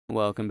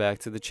Welcome back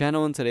to the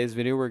channel. In today's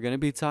video, we're going to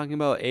be talking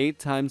about 8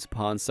 times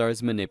Pawn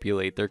Stars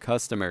manipulate their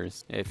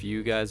customers. If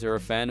you guys are a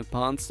fan of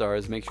Pawn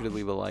Stars, make sure to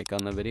leave a like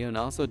on the video, and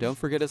also don't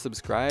forget to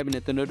subscribe and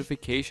hit the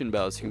notification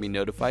bell so you can be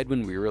notified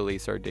when we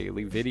release our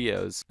daily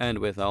videos. And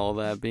with all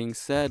that being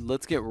said,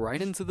 let's get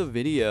right into the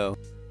video.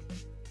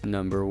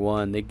 Number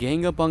 1, they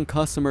gang up on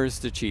customers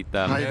to cheat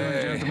them. How you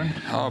doing, gentlemen?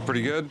 Oh,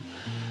 pretty good.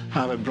 I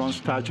have a bronze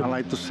statue I'd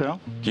like to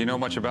sell. Do you know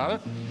much about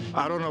it?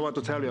 I don't know what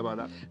to tell you about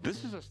that.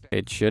 This is a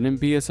It shouldn't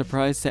be a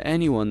surprise to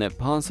anyone that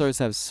Pawn Stars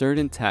have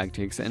certain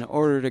tactics in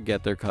order to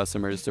get their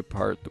customers to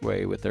part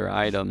way with their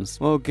items,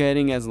 while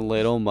getting as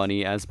little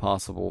money as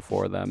possible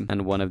for them.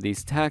 And one of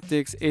these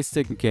tactics is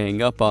to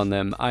gang up on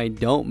them. I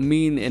don't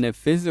mean in a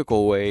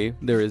physical way,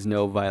 there is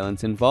no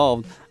violence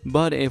involved,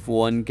 but if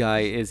one guy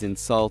is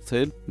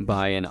insulted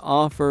by an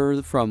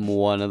offer from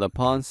one of the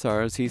Pawn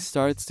Stars, he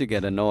starts to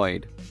get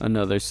annoyed.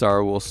 Another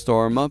star will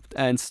storm up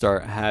and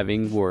start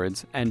having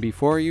words, and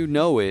before you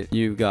know it,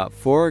 you've got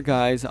 4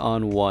 guys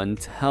on one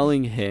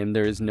telling him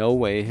there's no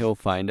way he'll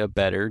find a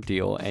better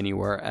deal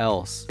anywhere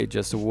else. It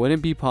just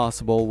wouldn't be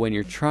possible when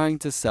you're trying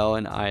to sell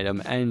an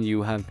item and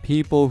you have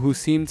people who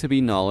seem to be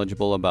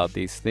knowledgeable about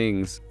these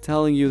things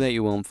telling you that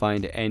you won't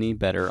find any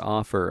better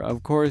offer.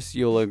 Of course,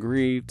 you'll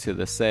agree to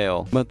the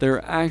sale, but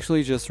they're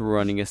actually just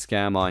running a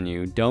scam on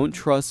you. Don't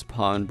trust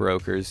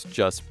pawnbrokers,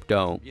 just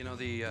don't. You know,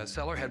 the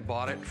seller had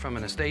bought it from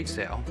an estate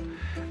sale,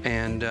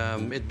 and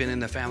it'd been in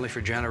the family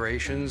for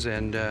generations,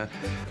 and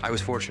I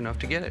was fortunate enough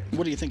to get it.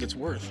 What do you think it's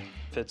worth?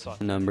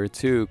 Number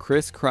 2,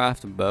 Chris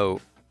Craft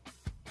Boat.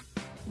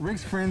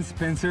 Rick's friend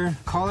Spencer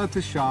called up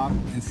the shop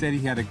and said he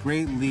had a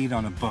great lead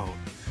on a boat.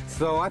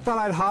 So I thought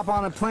I'd hop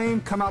on a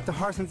plane, come out to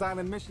Harson's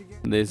Island, Michigan.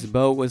 This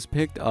boat was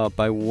picked up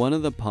by one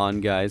of the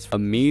pawn guys for a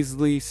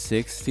measly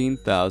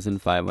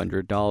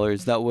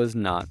 $16,500. That was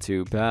not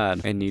too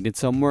bad. It needed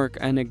some work,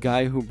 and a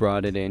guy who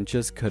brought it in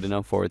just couldn't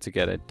afford to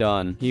get it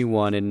done. He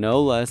wanted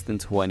no less than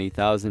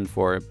 $20,000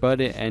 for it,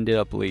 but it ended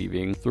up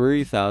leaving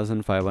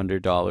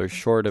 $3,500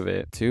 short of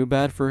it. Too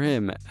bad for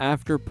him.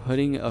 After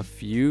putting a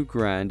few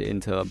grand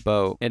into a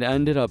boat, it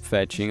ended up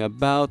fetching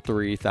about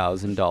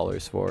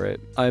 $3,000 for it.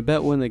 I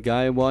bet when the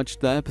guy watched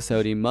the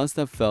episode, he must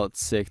have felt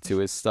sick to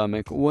his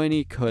stomach when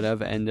he could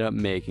have ended up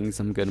making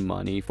some good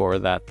money for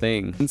that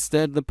thing.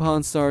 Instead, the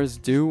Pawn Stars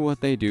do what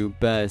they do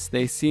best.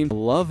 They seem to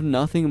love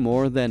nothing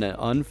more than an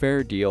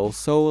unfair deal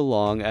so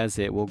long as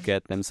it will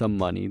get them some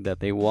money that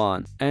they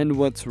want. And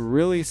what's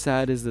really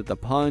sad is that the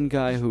pawn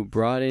guy who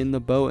brought in the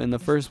boat in the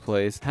first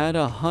place had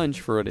a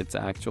hunch for what its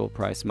actual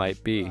price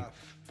might be.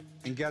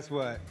 And guess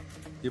what?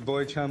 Your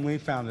boy Chum Lee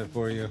found it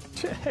for you.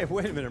 Hey,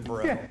 wait a minute,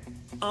 bro.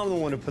 I'm the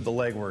one who put the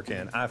legwork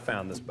in. I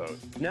found this boat.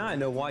 Now I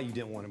know why you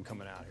didn't want him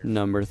coming out here.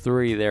 Number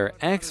 3, their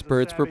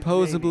experts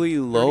purposely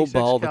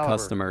lowball the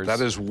customers.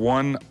 That is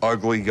one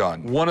ugly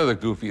gun. One of the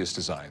goofiest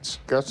designs.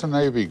 That's a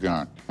Navy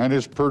gun, and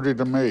it's pretty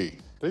to me.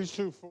 These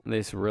two.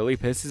 This really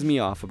pisses me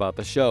off about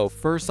the show.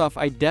 First off,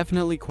 I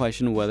definitely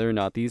question whether or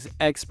not these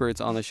experts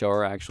on the show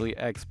are actually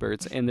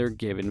experts in their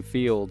given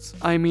fields.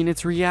 I mean,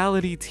 it's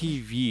reality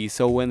TV,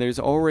 so when there's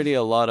already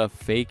a lot of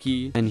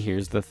fakey, and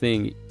here's the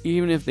thing,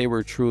 even if they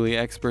were truly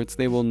experts,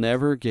 they will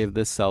never give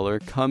the seller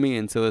coming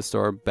into the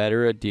store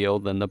better a deal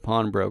than the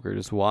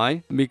pawnbrokers.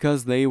 Why?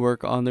 Because they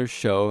work on their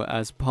show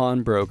as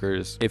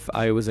pawnbrokers. If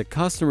I was a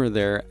customer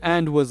there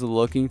and was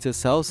looking to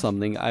sell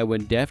something, I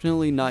would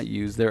definitely not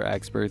use their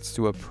experts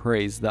to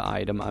appraise the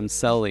item I'm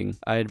selling.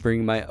 I'd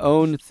bring my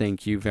own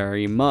thank you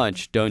very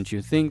much. Don't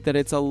you think that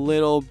it's a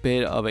little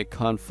bit of a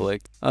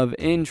conflict of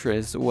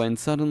interest when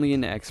suddenly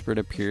an expert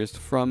appears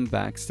from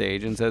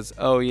backstage and says,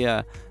 oh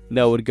yeah,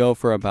 that would go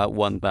for about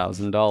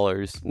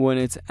 $1,000 when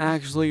it's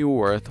actually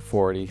worth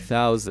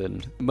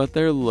 $40,000, but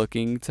they're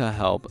looking to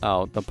help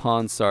out the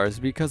Pawn Stars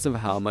because of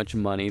how much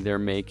money they're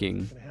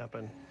making.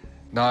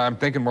 No, I'm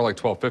thinking more like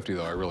 $1,250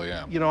 though, I really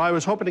am. You know, I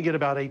was hoping to get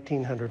about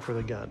 $1,800 for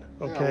the gun,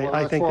 okay? Yeah, well,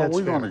 I think what that's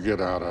we're fair. going to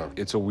get out of it.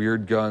 It's a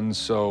weird gun,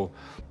 so...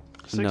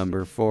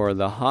 Number 4,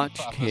 the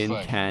Hotchkiss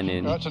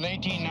Cannon. That's an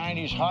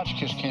 1890s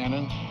Hotchkiss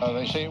cannon.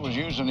 They say it was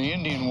used in the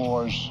Indian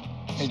Wars.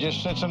 It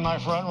just sits in my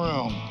front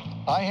room.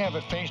 I have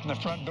it facing the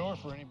front door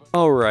for anybody.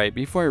 Alright,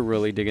 before I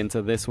really dig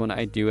into this one,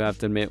 I do have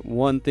to admit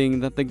one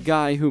thing, that the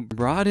guy who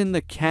brought in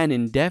the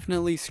cannon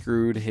definitely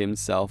screwed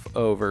himself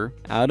over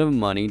out of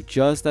money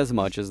just as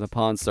much as the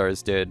Pawn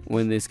Stars did.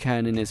 When this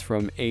cannon is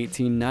from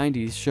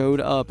 1890s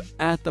showed up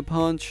at the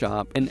pawn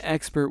shop, an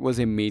expert was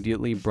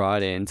immediately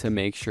brought in to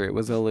make sure it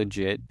was a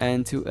legit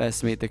and to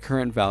estimate the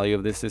current value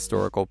of this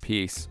historical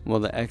piece. Well,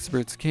 the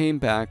experts came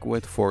back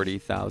with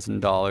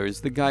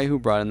 $40,000. The guy who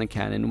brought in the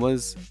cannon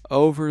was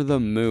over the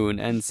moon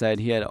and said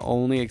he had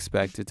only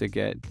expected to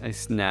get a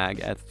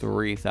snag at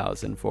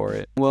 $3,000 for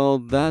it. Well,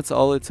 that's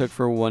all it took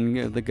for one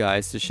of the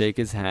guys to shake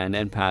his hand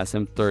and pass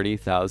him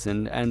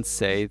 $30,000 and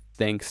say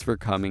thanks for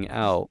coming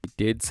out.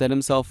 He did set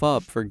himself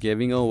up for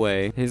giving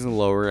away his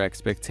lower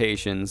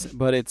expectations,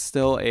 but it's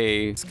still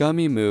a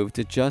scummy move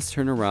to just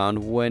turn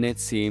around when it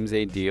seems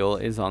a deal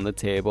is on the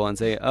table and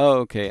say, oh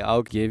okay,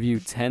 I'll give you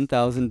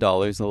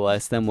 $10,000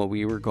 less than what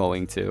we were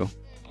going to.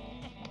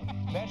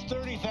 That's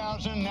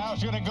 30,000. Now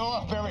it's going to go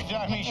up every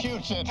time he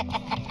shoots it.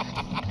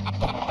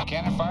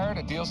 Cannon fired,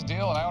 a deal's a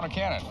deal, and I own a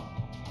cannon.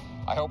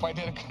 I hope I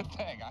did a good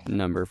thing.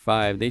 Number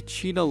 5. They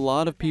cheat a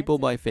lot of people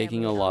by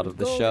faking a lot of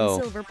the show.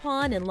 Silver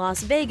Pond in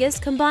Las Vegas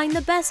combine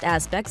the best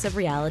aspects of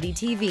reality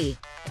TV.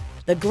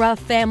 The gruff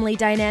family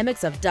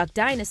dynamics of Duck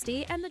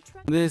Dynasty and the...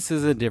 This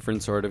is a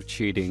different sort of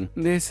cheating.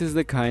 This is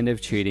the kind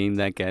of cheating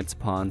that gets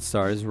Pawn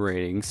Stars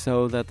ratings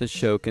so that the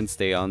show can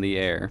stay on the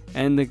air,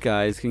 and the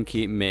guys can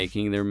keep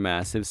making their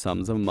massive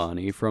sums of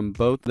money from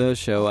both the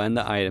show and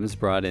the items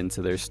brought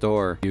into their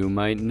store. You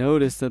might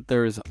notice that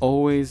there is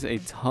always a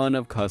ton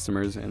of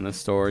customers in the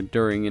store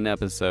during an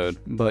episode,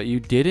 but you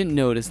didn't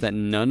notice that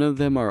none of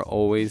them are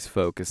always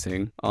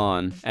focusing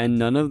on, and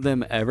none of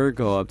them ever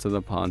go up to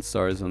the Pawn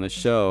Stars on the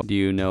show. Do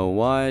you know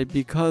why?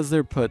 Because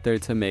they're put there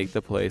to make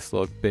the place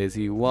look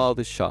busy while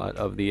the shot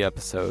of the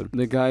episode.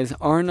 The guys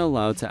aren't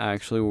allowed to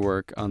actually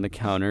work on the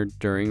counter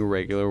during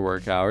regular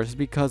work hours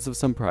because of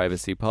some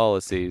privacy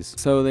policies.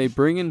 So they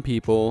bring in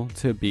people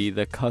to be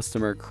the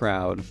customer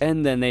crowd,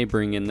 and then they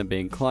bring in the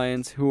big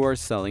clients who are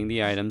selling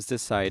the items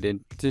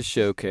decided to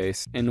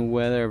showcase in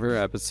whatever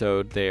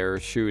episode they're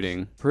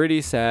shooting.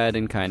 Pretty sad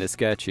and kind of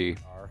sketchy.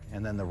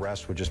 And then the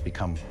rest would just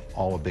become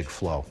all a big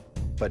flow.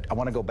 But I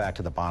want to go back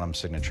to the bottom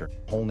signature.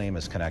 Whole name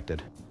is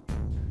connected,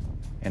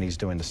 and he's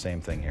doing the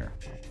same thing here.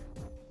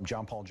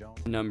 John Paul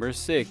Jones. Number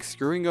 6,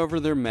 screwing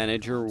over their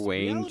manager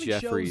Wayne Reality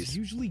Jeffries. Shows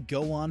usually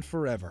go on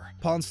forever.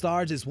 Pawn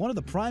Stars is one of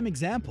the prime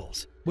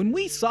examples. When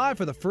we saw it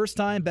for the first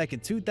time back in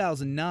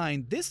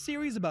 2009, this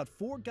series about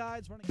 4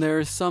 guys running...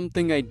 There's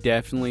something I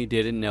definitely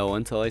didn't know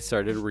until I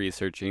started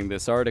researching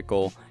this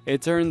article.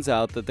 It turns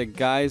out that the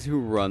guys who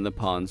run the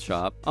pawn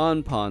shop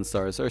on Pawn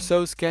Stars are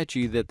so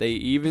sketchy that they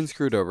even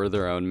screwed over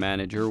their own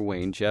manager.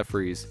 Wayne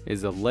Jeffries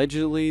is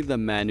allegedly the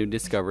man who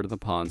discovered the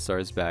Pawn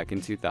Stars back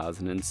in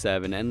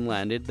 2007 and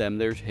landed them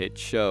their hit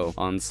show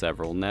on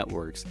several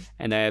networks.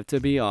 And I have to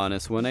be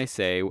honest when I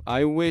say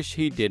I wish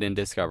he didn't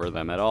discover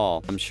them at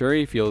all. I'm sure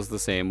he feels the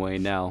same way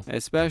now,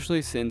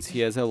 especially since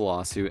he has a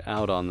lawsuit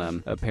out on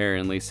them.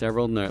 Apparently,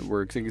 several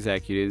networks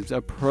executives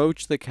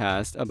approached the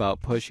cast about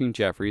pushing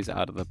Jeffries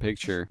out of the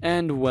picture,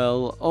 and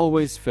well,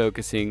 always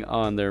focusing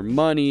on their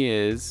money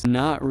is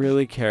not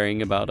really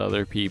caring about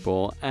other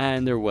people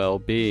and their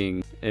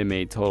well-being. It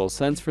made total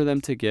sense for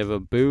them to give a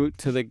boot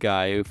to the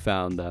guy who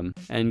found them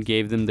and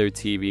gave them their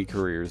TV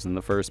careers in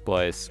the first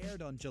place.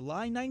 Aired on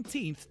July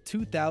 19th,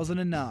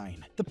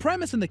 2009. The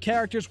premise and the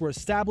characters were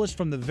established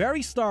from the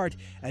very start,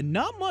 and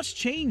not much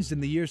changed in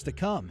the years to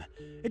come.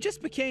 It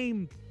just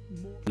became...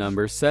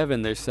 Number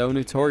 7, they're so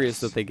notorious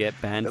that they get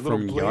banned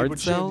from yard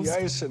sales.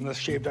 The ice, and the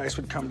shaved ice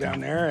would come down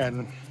there,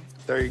 and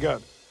there you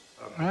go.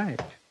 All right.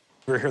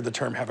 You ever hear the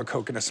term "have a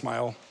Coke and a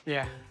smile"?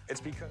 Yeah. It's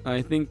because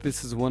I think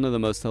this is one of the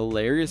most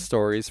hilarious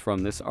stories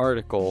from this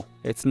article.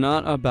 It's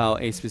not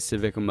about a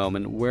specific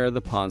moment where the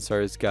Pawn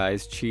Stars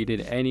guys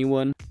cheated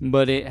anyone,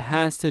 but it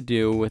has to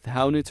do with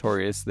how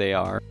notorious they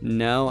are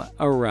now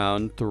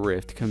around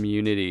thrift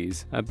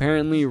communities.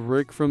 Apparently,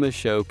 Rick from the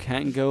show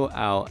can't go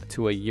out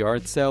to a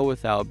yard sale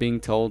without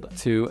being told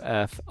to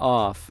F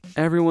off.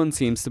 Everyone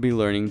seems to be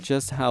learning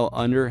just how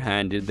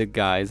underhanded the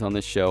guys on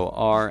the show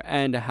are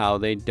and how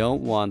they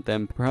don't want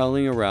them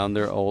prowling around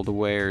their old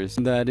wares.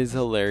 That is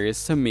hilarious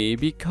to me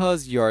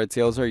because yard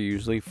sales are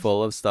usually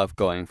full of stuff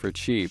going for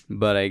cheap.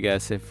 But I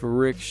guess if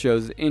Rick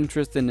shows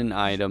interest in an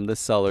item, the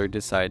seller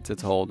decides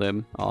to hold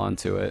him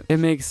onto it. It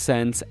makes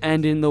sense,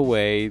 and in the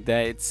way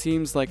that it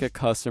seems like a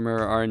customer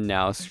are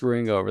now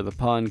screwing over the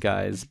pawn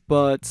guys,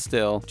 but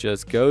still,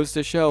 just goes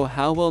to show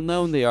how well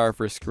known they are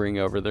for screwing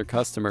over their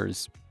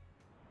customers.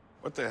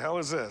 what the hell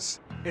is this?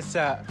 It's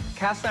a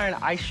cast iron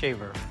ice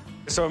shaver.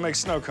 So it makes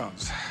snow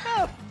cones.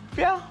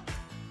 Yeah.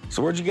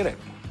 So where'd you get it?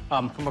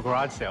 From a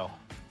garage sale.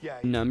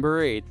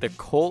 Number 8, the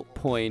Colt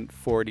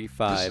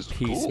 .45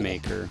 cool.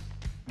 Peacemaker.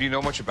 Do you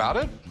know much about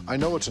it? I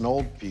know it's an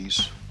old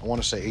piece. I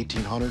want to say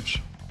 1800s.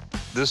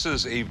 This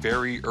is a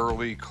very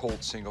early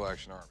Colt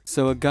single-action arm.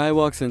 So a guy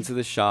walks into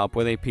the shop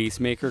with a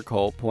Peacemaker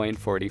Colt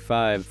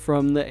 .45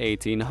 from the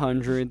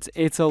 1800s.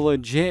 It's a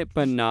legit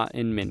but not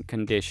in mint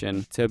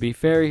condition. To be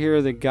fair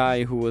here, the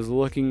guy who was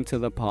looking to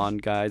the pawn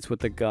guys with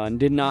the gun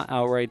did not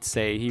outright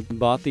say he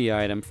bought the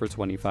item for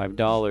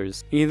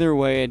 $25. Either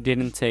way, it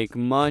didn't take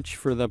much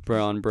for the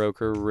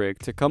pawnbroker Rick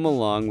to come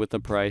along with the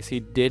price. He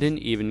didn't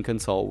even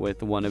consult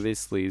with one of his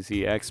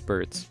sleazy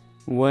experts.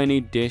 When he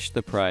dished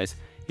the price,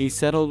 he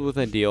settled with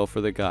a deal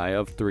for the guy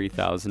of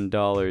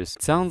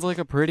 $3,000. Sounds like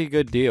a pretty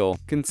good deal,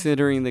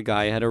 considering the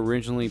guy had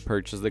originally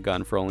purchased the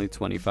gun for only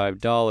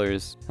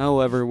 $25.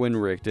 However, when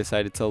Rick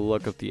decided to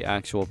look up the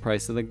actual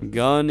price of the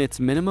gun, its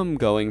minimum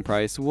going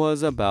price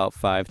was about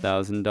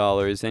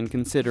 $5,000, and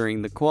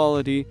considering the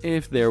quality,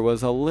 if there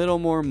was a little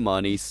more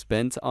money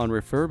spent on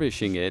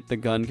refurbishing it, the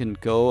gun can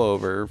go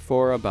over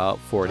for about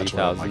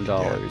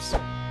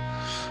 $40,000.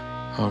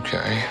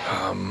 Okay,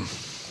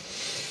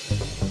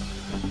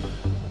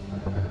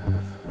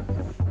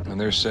 and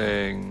they're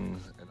saying...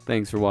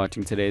 Thanks for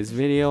watching today's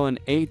video on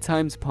 8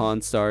 times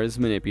Pawn Stars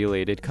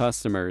manipulated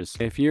customers.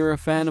 If you're a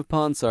fan of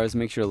Pawn Stars,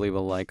 make sure to leave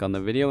a like on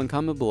the video and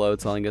comment below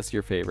telling us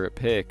your favorite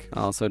pick.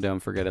 Also, don't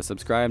forget to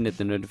subscribe and hit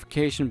the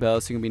notification bell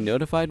so you can be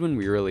notified when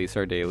we release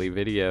our daily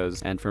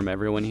videos. And from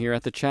everyone here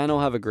at the channel,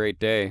 have a great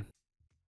day.